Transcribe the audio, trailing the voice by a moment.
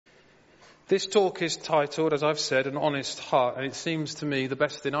This talk is titled, as I've said, An Honest Heart, and it seems to me the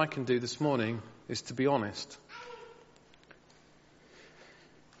best thing I can do this morning is to be honest.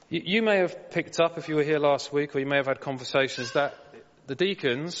 You may have picked up, if you were here last week, or you may have had conversations, that the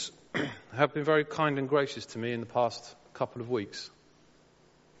deacons have been very kind and gracious to me in the past couple of weeks.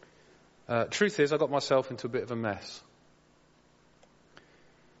 Truth is, I got myself into a bit of a mess.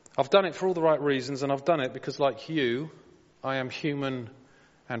 I've done it for all the right reasons, and I've done it because, like you, I am human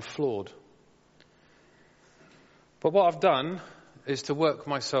and flawed. But what I've done is to work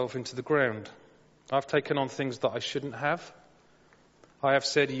myself into the ground. I've taken on things that I shouldn't have. I have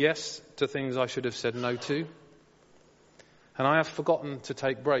said yes to things I should have said no to. And I have forgotten to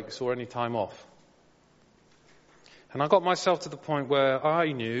take breaks or any time off. And I got myself to the point where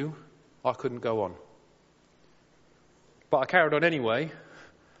I knew I couldn't go on. But I carried on anyway,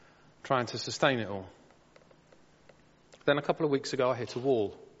 trying to sustain it all. Then a couple of weeks ago I hit a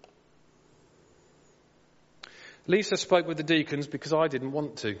wall. Lisa spoke with the deacons because I didn't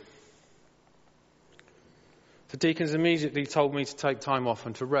want to. The deacons immediately told me to take time off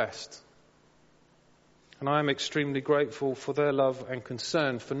and to rest. And I am extremely grateful for their love and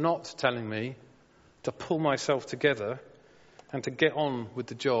concern for not telling me to pull myself together and to get on with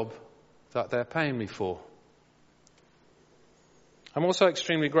the job that they're paying me for. I'm also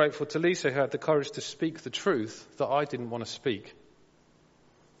extremely grateful to Lisa, who had the courage to speak the truth that I didn't want to speak.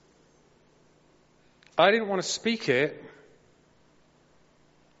 I didn't want to speak it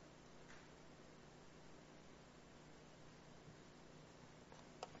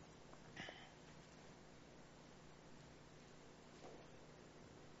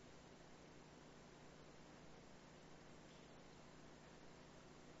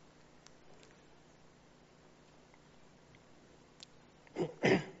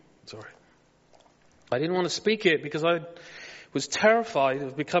I didn't want to speak it because I was terrified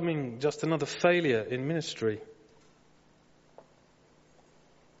of becoming just another failure in ministry.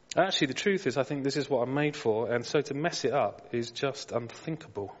 Actually, the truth is, I think this is what I'm made for, and so to mess it up is just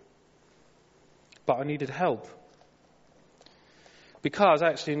unthinkable. But I needed help. Because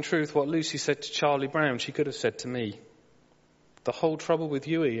actually, in truth, what Lucy said to Charlie Brown, she could have said to me. The whole trouble with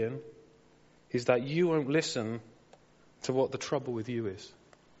you, Ian, is that you won't listen to what the trouble with you is.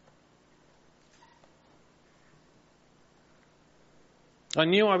 I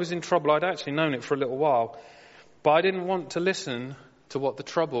knew I was in trouble. I'd actually known it for a little while. But I didn't want to listen to what the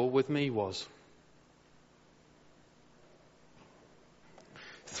trouble with me was.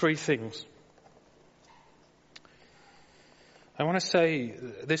 3 things. I want to say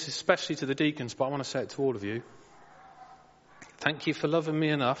this especially to the deacons, but I want to say it to all of you. Thank you for loving me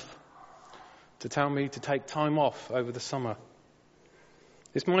enough to tell me to take time off over the summer.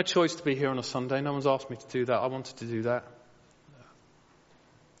 It's my choice to be here on a Sunday. No one's asked me to do that. I wanted to do that.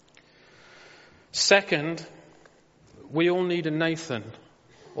 Second, we all need a Nathan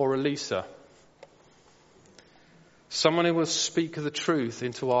or a Lisa. Someone who will speak the truth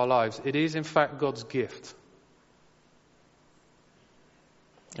into our lives. It is in fact God's gift.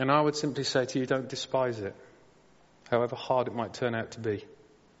 And I would simply say to you, don't despise it, however hard it might turn out to be.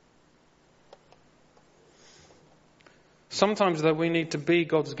 Sometimes though we need to be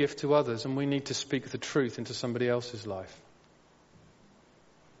God's gift to others and we need to speak the truth into somebody else's life.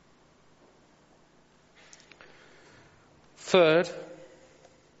 Third,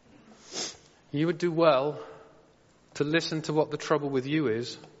 you would do well to listen to what the trouble with you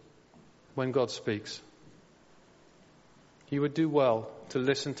is when God speaks. You would do well to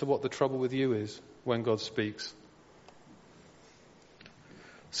listen to what the trouble with you is when God speaks.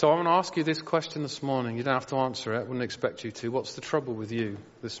 So I want to ask you this question this morning. You don't have to answer it. I wouldn't expect you to. What's the trouble with you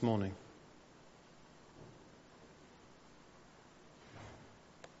this morning?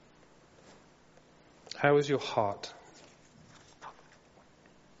 How is your heart?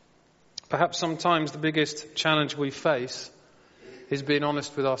 Perhaps sometimes the biggest challenge we face is being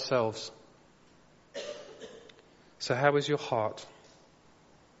honest with ourselves. So how is your heart?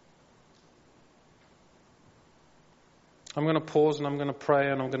 I'm going to pause and I'm going to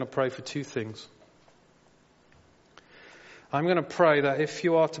pray, and I'm going to pray for 2 things. I'm going to pray that if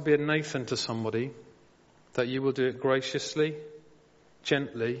you are to be a Nathan to somebody, that you will do it graciously,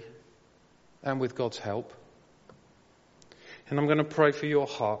 gently, and with God's help. And I'm going to pray for your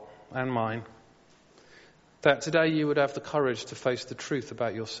heart and mine, that today you would have the courage to face the truth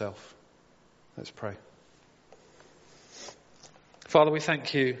about yourself. Let's pray. Father, we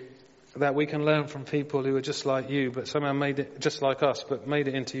thank you that we can learn from people who are just like you, but somehow made it just like us, but made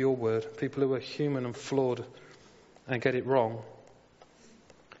it into your word. People who are human and flawed and get it wrong.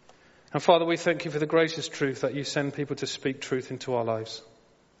 And Father, we thank you for the gracious truth that you send people to speak truth into our lives.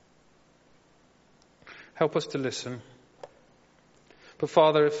 Help us to listen. But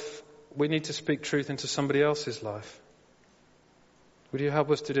Father, if we need to speak truth into somebody else's life, would you help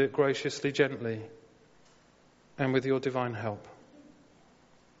us to do it graciously, gently, and with your divine help?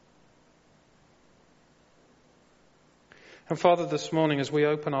 And Father, this morning as we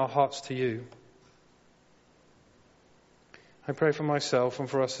open our hearts to you, I pray for myself and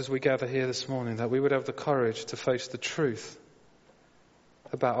for us as we gather here this morning that we would have the courage to face the truth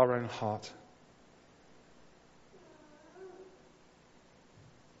about our own heart.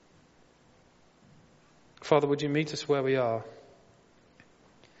 Father, would you meet us where we are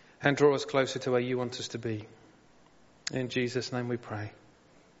and draw us closer to where you want us to be? In Jesus' name we pray.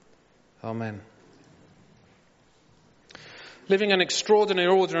 Amen. Living an extraordinary,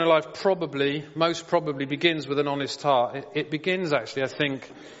 ordinary life most probably begins with an honest heart. It begins actually, I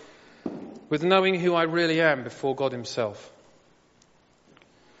think, with knowing who I really am before God himself.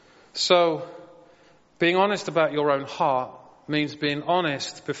 So, being honest about your own heart means being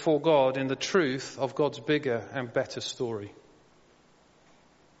honest before God in the truth of God's bigger and better story.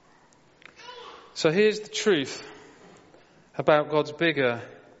 So here's the truth about God's bigger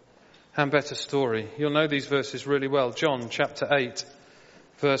and better story. You'll know these verses really well. John chapter 8,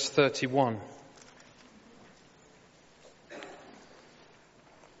 verse 31.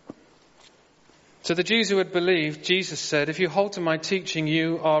 To the Jews who had believed, Jesus said, "If you hold to my teaching,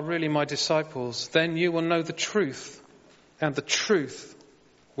 you are really my disciples. Then you will know the truth, and the truth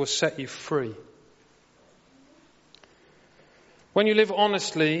will set you free." When you live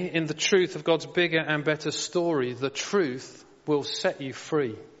honestly in the truth of God's bigger and better story, the truth will set you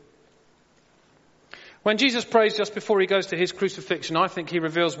free. When Jesus prays just before he goes to his crucifixion, I think he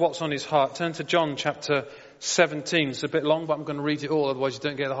reveals what's on his heart. Turn to John chapter 17. It's a bit long, but I'm going to read it all, otherwise you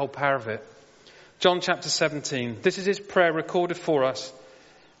don't get the whole power of it. John chapter 17. This is his prayer recorded for us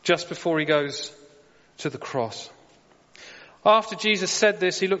just before he goes to the cross. After Jesus said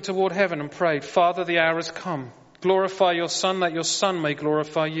this, he looked toward heaven and prayed, "Father, the hour has come. Glorify your Son, that your Son may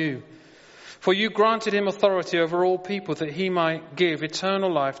glorify you. For you granted him authority over all people, that he might give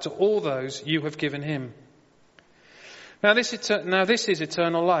eternal life to all those you have given him. Now this is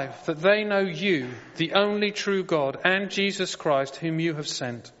eternal life, that they know you, the only true God, and Jesus Christ, whom you have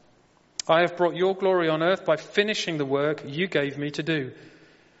sent. I have brought your glory on earth by finishing the work you gave me to do.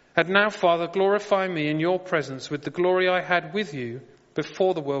 And now, Father, glorify me in your presence with the glory I had with you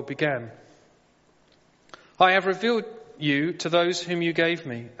before the world began. I have revealed you to those whom you gave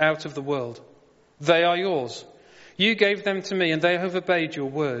me out of the world. They are yours. You gave them to me, and they have obeyed your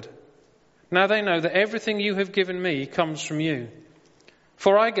word. Now they know that everything you have given me comes from you.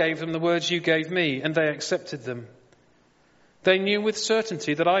 For I gave them the words you gave me, and they accepted them. They knew with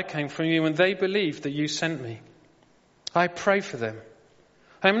certainty that I came from you, and they believed that you sent me. I pray for them.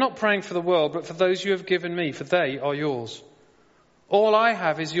 I am not praying for the world, but for those you have given me, for they are yours. All I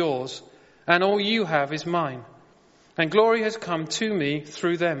have is yours, and all you have is mine. And glory has come to me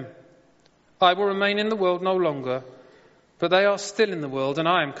through them. I will remain in the world no longer, but they are still in the world, and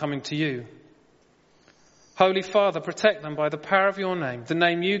I am coming to you. Holy Father, protect them by the power of your name, the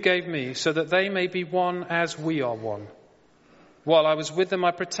name you gave me, so that they may be one as we are one. While I was with them, I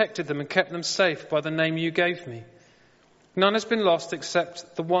protected them and kept them safe by the name you gave me. None has been lost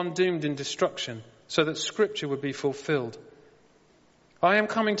except the one doomed in destruction, so that Scripture would be fulfilled. I am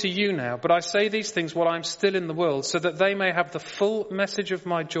coming to you now, but I say these things while I am still in the world, so that they may have the full message of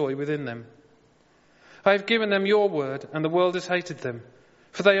my joy within them. I have given them your word, and the world has hated them,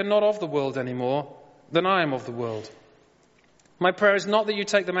 for they are not of the world any more than I am of the world. My prayer is not that you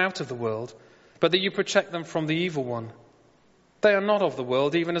take them out of the world, but that you protect them from the evil one. They are not of the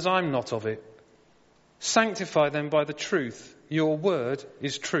world, even as I'm not of it. Sanctify them by the truth. Your word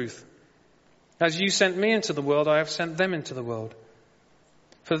is truth. As you sent me into the world, I have sent them into the world.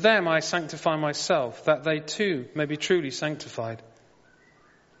 For them I sanctify myself, that they too may be truly sanctified.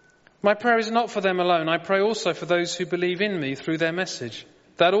 My prayer is not for them alone. I pray also for those who believe in me through their message,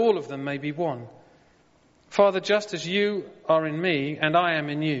 that all of them may be one. Father, just as you are in me and I am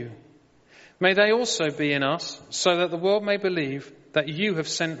in you, may they also be in us, so that the world may believe that you have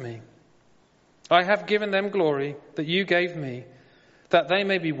sent me. I have given them glory that you gave me, that they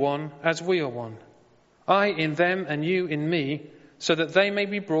may be one as we are one. I in them and you in me, so that they may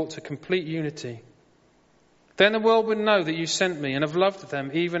be brought to complete unity. Then the world would know that you sent me and have loved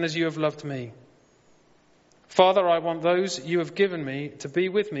them even as you have loved me. Father, I want those you have given me to be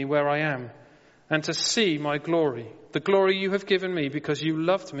with me where I am, and to see my glory, the glory you have given me because you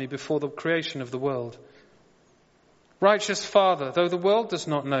loved me before the creation of the world. Righteous Father, though the world does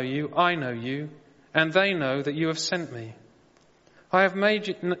not know you, I know you, and they know that you have sent me. I have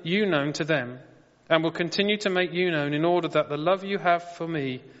made you known to them, and will continue to make you known, in order that the love you have for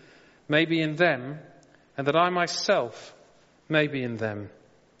me may be in them, and that I myself may be in them.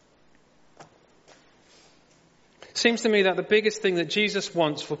 It seems to me that the biggest thing that Jesus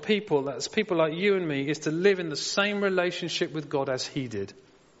wants for people, that's people like you and me, is to live in the same relationship with God as he did.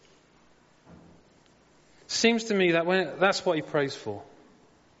 Seems to me that that's what he prays for.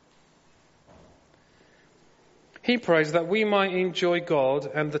 He prays that we might enjoy God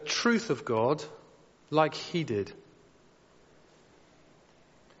and the truth of God like he did.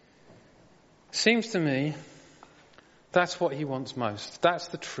 Seems to me that's what he wants most. That's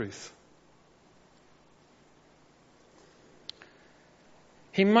the truth.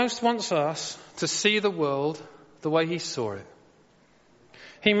 He most wants us to see the world the way he saw it.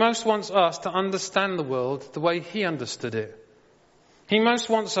 He most wants us to understand the world the way he understood it. He most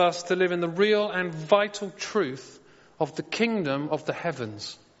wants us to live in the real and vital truth of the kingdom of the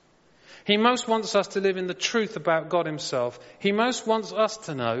heavens. He most wants us to live in the truth about God himself. He most wants us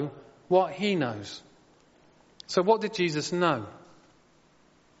to know what he knows. So what did Jesus know?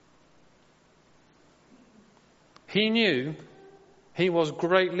 He knew he was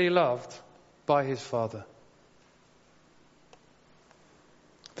greatly loved by his Father.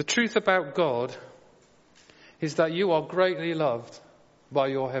 The truth about God is that you are greatly loved by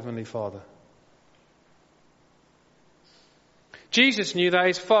your Heavenly Father. Jesus knew that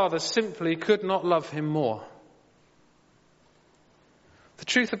his Father simply could not love him more. The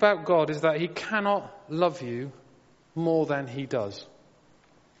truth about God is that he cannot love you more than he does.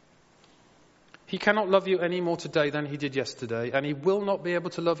 He cannot love you any more today than he did yesterday, and he will not be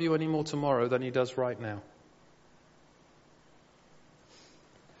able to love you any more tomorrow than he does right now.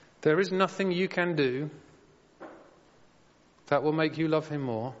 There is nothing you can do that will make you love him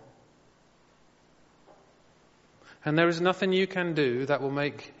more. And there is nothing you can do that will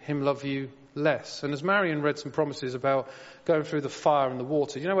make him love you less. And as Marion read some promises about going through the fire and the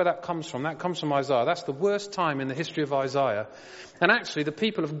water, you know where that comes from? That comes from Isaiah. That's the worst time in the history of Isaiah. And actually the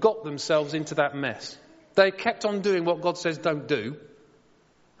people have got themselves into that mess. They kept on doing what God says don't do.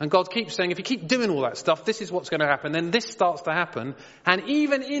 And God keeps saying, if you keep doing all that stuff, this is what's going to happen. Then this starts to happen. And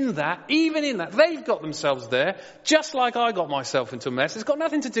even in that, they've got themselves there, just like I got myself into a mess. It's got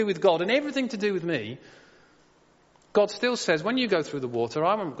nothing to do with God and everything to do with me. God still says, when you go through the water,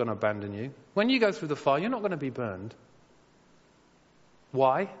 I'm not going to abandon you. When you go through the fire, you're not going to be burned.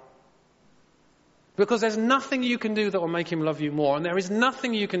 Why? Because there's nothing you can do that will make him love you more, and there is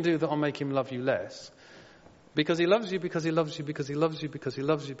nothing you can do that will make him love you less. Because he loves you, because he loves you, because he loves you, because he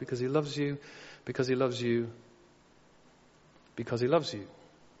loves you, because he loves you, because he loves you, because he loves you.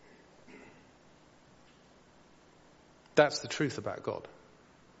 That's the truth about God.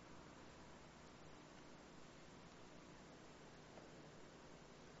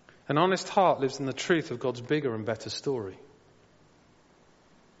 An honest heart lives in the truth of God's bigger and better story.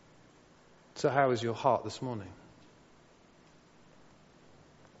 So how is your heart this morning?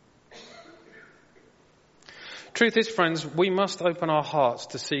 Truth is, friends, we must open our hearts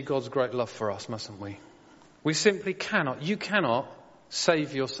to see God's great love for us, mustn't we? We simply cannot. You cannot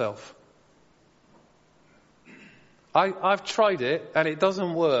save yourself. I've tried it and it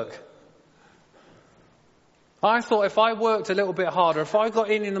doesn't work. I thought if I worked a little bit harder, if I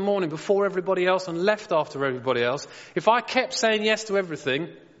got in the morning before everybody else and left after everybody else, if I kept saying yes to everything,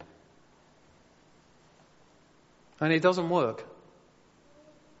 and it doesn't work.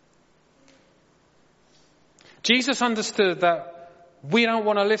 Jesus understood that we don't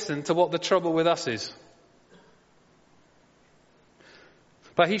want to listen to what the trouble with us is.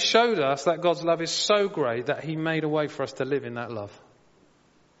 But he showed us that God's love is so great that he made a way for us to live in that love.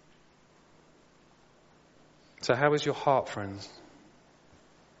 So how is your heart, friends?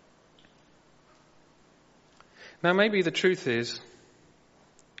 Now maybe the truth is,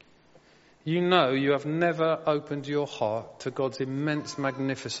 you know you have never opened your heart to God's immense,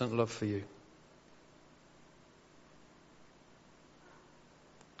 magnificent love for you.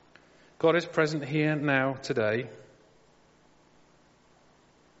 God is present here now, today.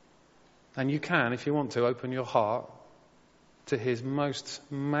 And you can, if you want to, open your heart to his most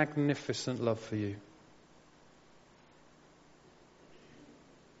magnificent love for you.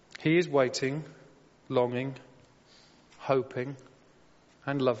 He is waiting, longing, hoping,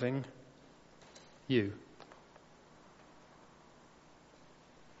 and loving you.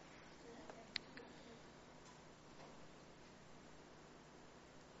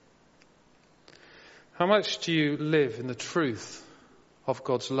 How much do you live in the truth of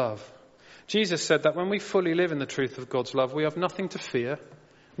God's love? Jesus said that when we fully live in the truth of God's love, we have nothing to fear,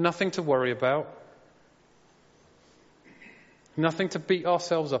 nothing to worry about, nothing to beat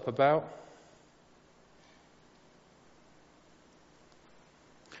ourselves up about.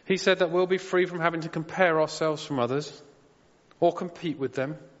 He said that we'll be free from having to compare ourselves from others or compete with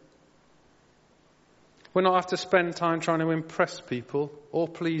them. We'll not have to spend time trying to impress people or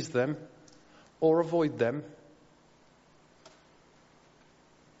please them or avoid them.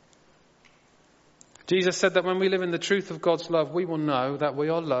 Jesus said that when we live in the truth of God's love, we will know that we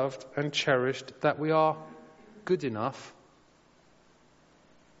are loved and cherished, that we are good enough,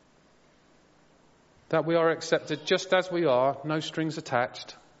 that we are accepted just as we are, no strings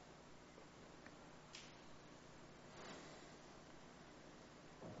attached.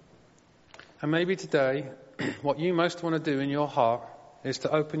 And maybe today, what you most want to do in your heart is to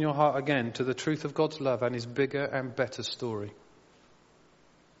open your heart again to the truth of God's love and His bigger and better story.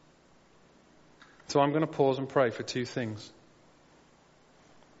 So I'm going to pause and pray for two things.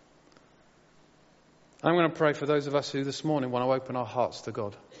 I'm going to pray for those of us who this morning want to open our hearts to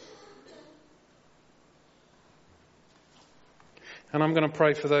God. And I'm going to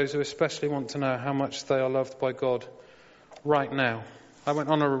pray for those who especially want to know how much they are loved by God right now. I went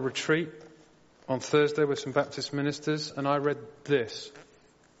on a retreat on Thursday with some Baptist ministers, and I read this.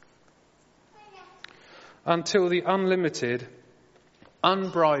 Until the unlimited,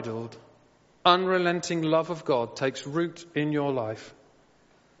 unbridled, unrelenting love of God takes root in your life,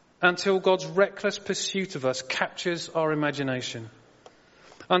 until God's reckless pursuit of us captures our imagination,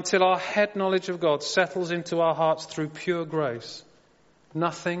 until our head knowledge of God settles into our hearts through pure grace,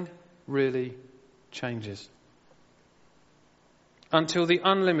 nothing really changes. Until the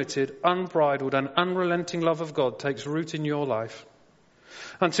unlimited, unbridled and unrelenting love of God takes root in your life,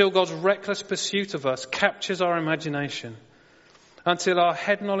 until God's reckless pursuit of us captures our imagination, until our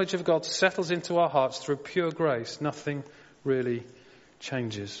head knowledge of God settles into our hearts through pure grace, nothing really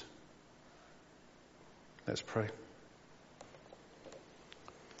changes. Let's pray.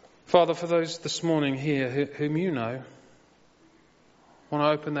 Father, for those this morning here whom you know, want to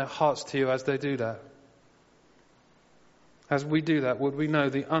open their hearts to you as they do that. As we do that, would we know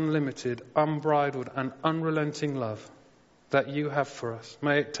the unlimited, unbridled and unrelenting love that you have for us.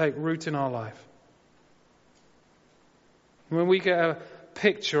 May it take root in our life. When we get a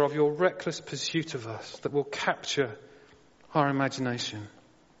picture of your reckless pursuit of us that will capture our imagination,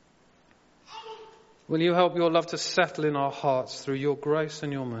 will you help your love to settle in our hearts through your grace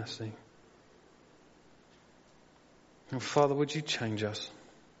and your mercy? And Father, would you change us?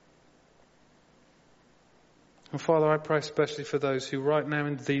 And Father, I pray especially for those who right now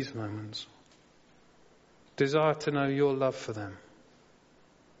in these moments desire to know your love for them.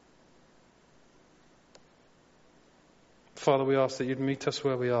 Father, we ask that you'd meet us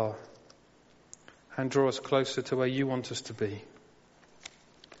where we are and draw us closer to where you want us to be.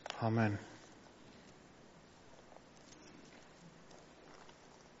 Amen.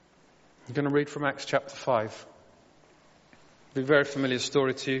 I'm going to read from Acts chapter 5. It'll be a very familiar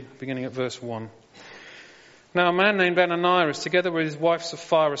story to you, beginning at verse 1. Now a man named Ananias, together with his wife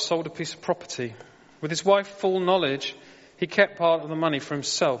Sapphira, sold a piece of property. With his wife's full knowledge, he kept part of the money for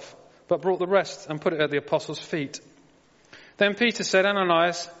himself, but brought the rest and put it at the apostles' feet. Then Peter said,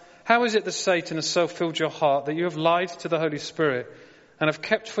 Ananias, how is it that Satan has so filled your heart that you have lied to the Holy Spirit and have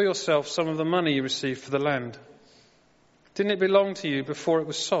kept for yourself some of the money you received for the land? Didn't it belong to you before it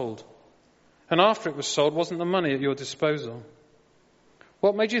was sold? And after it was sold, wasn't the money at your disposal?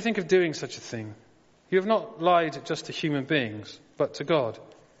 What made you think of doing such a thing? You have not lied just to human beings, but to God.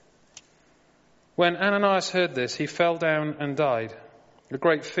 When Ananias heard this, he fell down and died. A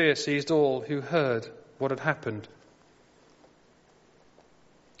great fear seized all who heard what had happened.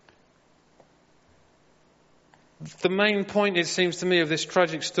 The main point, it seems to me, of this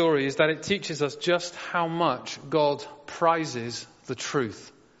tragic story is that it teaches us just how much God prizes the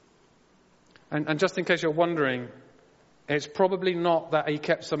truth. And just in case you're wondering, it's probably not that he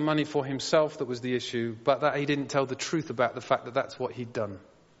kept some money for himself that was the issue, but that he didn't tell the truth about the fact that that's what he'd done.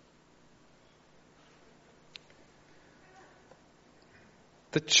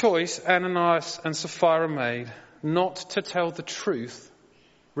 The choice Ananias and Sapphira made not to tell the truth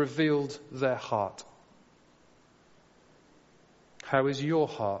revealed their heart. How is your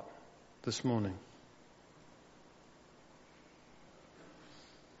heart this morning?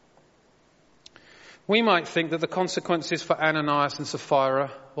 We might think that the consequences for Ananias and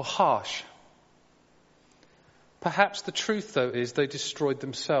Sapphira were harsh. Perhaps the truth, though, is they destroyed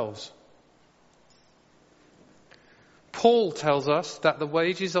themselves. Paul tells us that the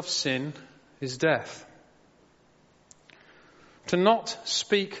wages of sin is death. To not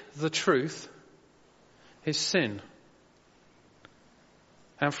speak the truth is sin.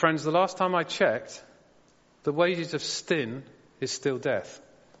 And friends, the last time I checked, the wages of sin is still death.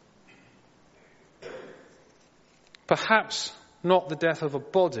 Perhaps not the death of a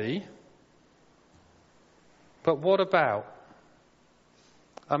body, but what about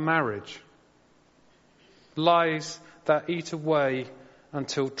a marriage? Lies that eat away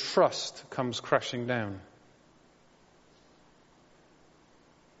until trust comes crashing down.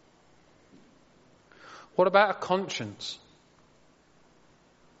 What about a conscience?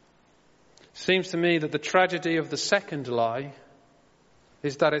 Seems to me that the tragedy of the second lie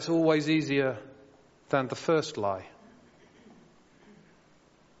is that it's always easier than the first lie.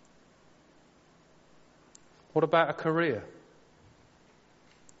 What about a career?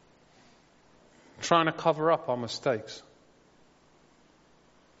 Trying to cover up our mistakes.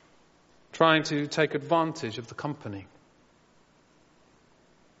 Trying to take advantage of the company.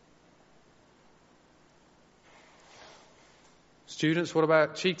 Students, what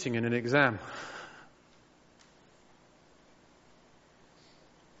about cheating in an exam?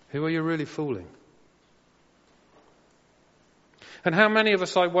 Who are you really fooling? And how many of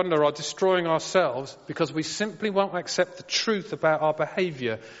us, I wonder, are destroying ourselves because we simply won't accept the truth about our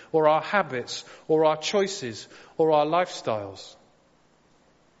behaviour or our habits or our choices or our lifestyles?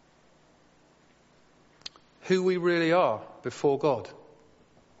 Who we really are before God.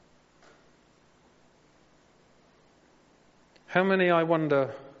 How many, I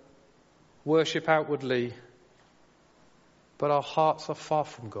wonder, worship outwardly, but our hearts are far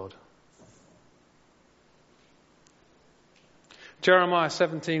from God? Jeremiah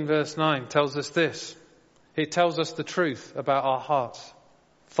 17 verse 9 tells us this. It tells us the truth about our hearts.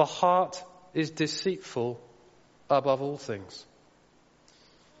 The heart is deceitful above all things.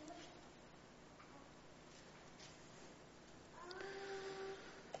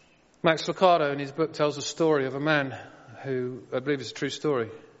 Max Lucado in his book tells a story of a man who, I believe it's a true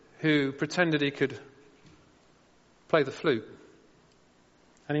story, who pretended he could play the flute.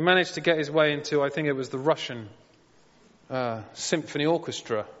 And he managed to get his way into, I think it was the Russian symphony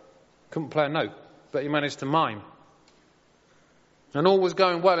orchestra. Couldn't play a note, but he managed to mime. And all was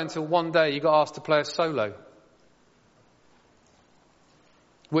going well until one day he got asked to play a solo,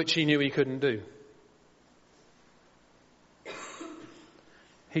 which he knew he couldn't do.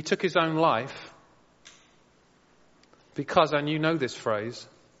 He took his own life because, and you know this phrase,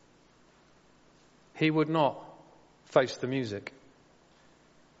 he would not face the music.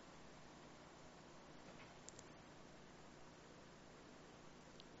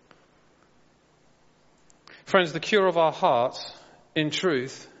 Friends, the cure of our hearts, in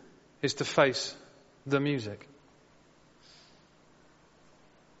truth, is to face the music.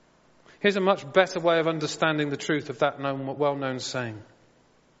 Here's a much better way of understanding the truth of that well-known saying.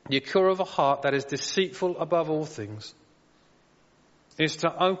 The cure of a heart that is deceitful above all things is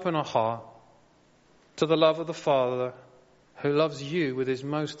to open a heart to the love of the Father who loves you with his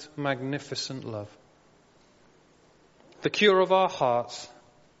most magnificent love. The cure of our hearts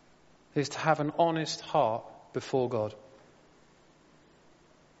is to have an honest heart before God.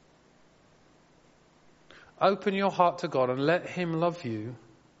 Open your heart to God and let him love you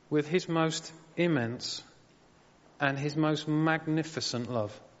with his most immense and his most magnificent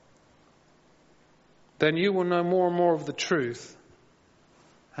love. Then you will know more and more of the truth,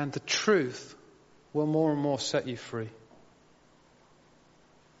 and the truth will more and more set you free.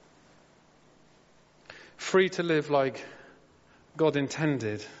 Free to live like God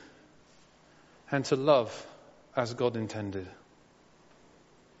intended and to love as God intended.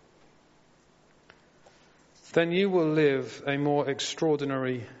 Then you will live a more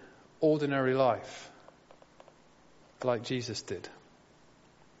extraordinary, ordinary life like Jesus did.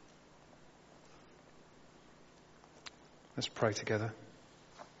 Let's pray together.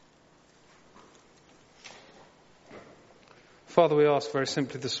 Father, we ask very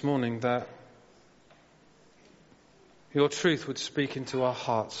simply this morning that your truth would speak into our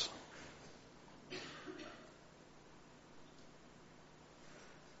hearts.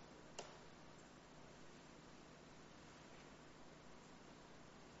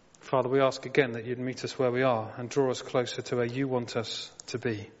 Father, we ask again that you'd meet us where we are and draw us closer to where you want us to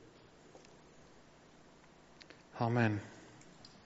be. Amen.